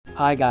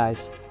Hi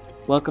guys,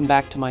 welcome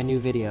back to my new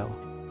video.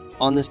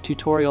 On this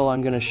tutorial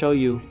I'm going to show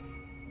you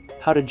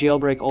how to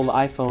jailbreak old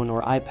iPhone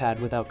or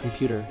iPad without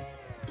computer.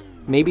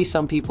 Maybe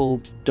some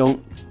people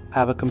don't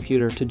have a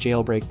computer to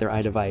jailbreak their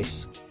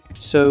iDevice.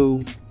 So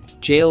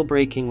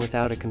jailbreaking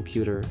without a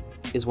computer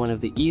is one of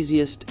the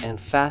easiest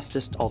and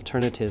fastest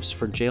alternatives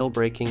for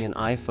jailbreaking an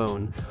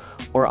iPhone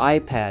or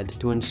iPad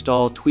to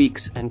install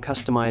tweaks and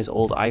customize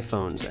old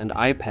iPhones and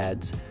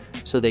iPads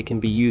so they can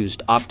be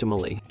used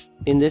optimally.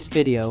 In this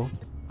video,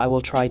 I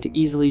will try to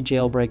easily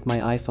jailbreak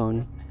my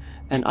iPhone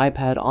and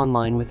iPad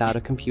online without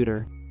a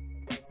computer.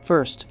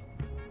 First,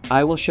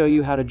 I will show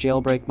you how to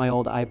jailbreak my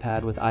old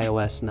iPad with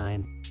iOS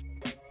 9.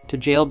 To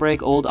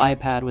jailbreak old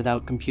iPad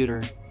without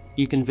computer,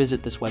 you can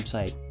visit this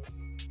website.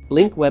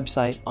 Link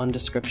website on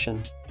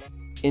description.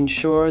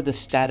 Ensure the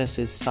status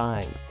is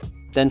signed.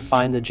 Then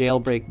find the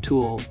jailbreak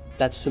tool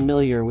that's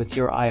familiar with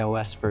your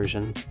iOS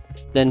version.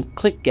 Then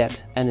click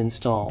Get and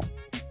install.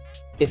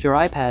 If your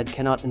iPad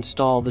cannot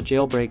install the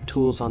jailbreak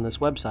tools on this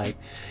website,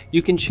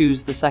 you can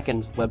choose the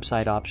second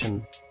website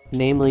option,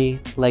 namely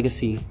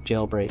Legacy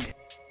Jailbreak.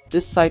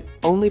 This site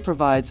only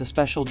provides a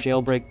special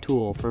jailbreak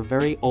tool for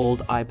very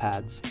old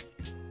iPads.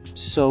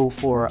 So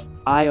for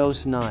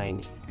iOS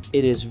 9,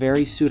 it is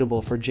very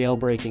suitable for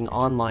jailbreaking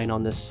online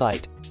on this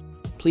site.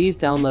 Please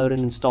download and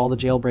install the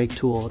jailbreak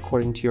tool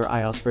according to your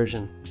iOS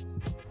version.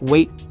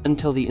 Wait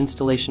until the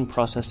installation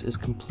process is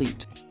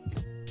complete.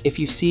 If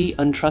you see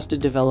Untrusted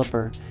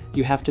Developer,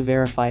 you have to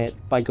verify it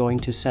by going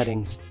to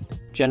Settings,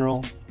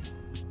 General,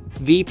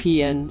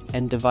 VPN,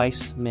 and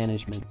Device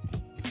Management.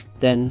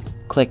 Then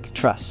click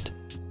Trust.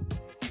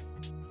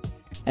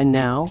 And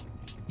now,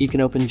 you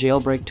can open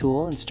Jailbreak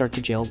tool and start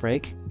to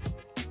jailbreak.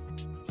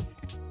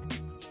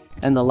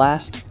 And the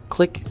last,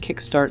 click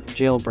Kickstart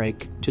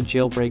Jailbreak to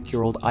jailbreak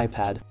your old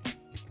iPad.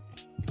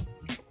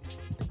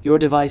 Your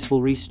device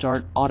will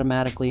restart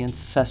automatically and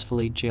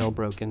successfully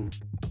jailbroken.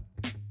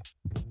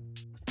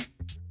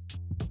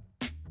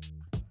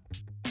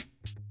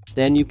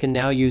 Then you can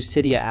now use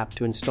Cydia app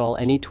to install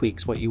any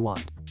tweaks what you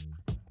want.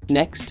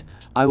 Next,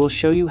 I will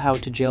show you how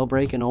to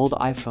jailbreak an old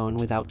iPhone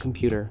without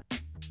computer.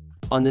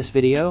 On this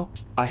video,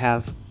 I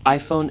have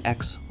iPhone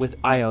X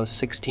with iOS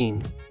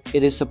 16.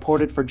 It is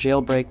supported for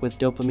jailbreak with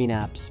dopamine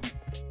apps.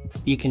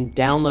 You can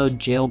download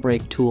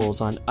jailbreak tools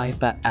on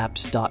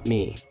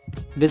iPadapps.me.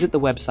 Visit the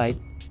website,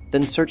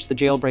 then search the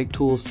jailbreak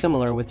tools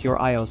similar with your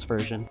iOS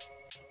version.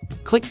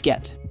 Click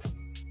Get.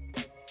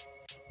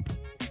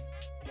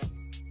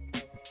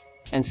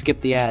 And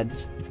skip the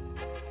ads.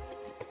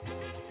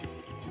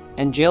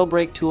 And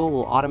Jailbreak tool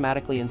will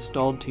automatically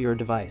install to your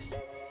device.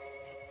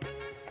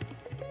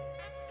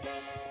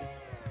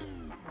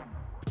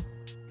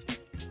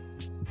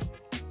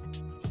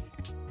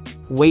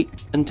 Wait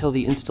until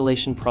the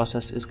installation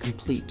process is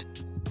complete.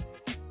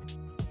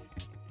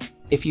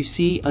 If you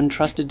see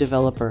Untrusted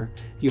Developer,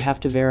 you have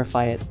to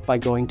verify it by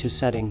going to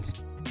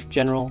Settings,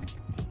 General,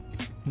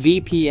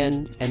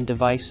 VPN, and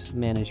Device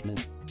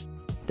Management.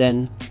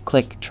 Then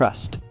click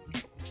Trust.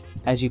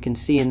 As you can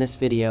see in this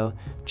video,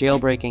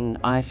 jailbreaking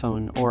an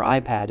iPhone or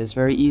iPad is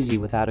very easy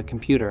without a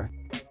computer,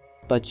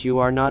 but you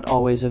are not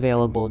always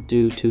available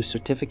due to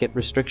certificate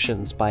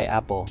restrictions by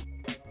Apple.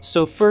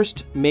 So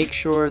first, make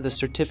sure the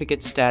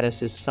certificate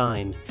status is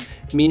signed,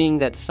 meaning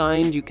that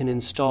signed you can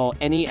install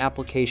any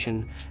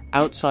application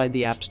outside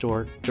the App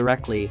Store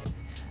directly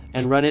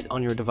and run it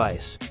on your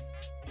device.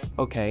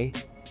 Okay.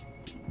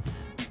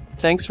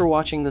 Thanks for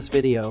watching this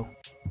video.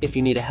 If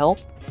you need help,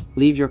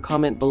 leave your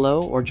comment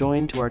below or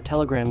join to our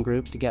Telegram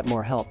group to get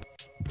more help.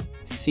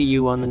 See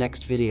you on the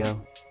next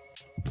video.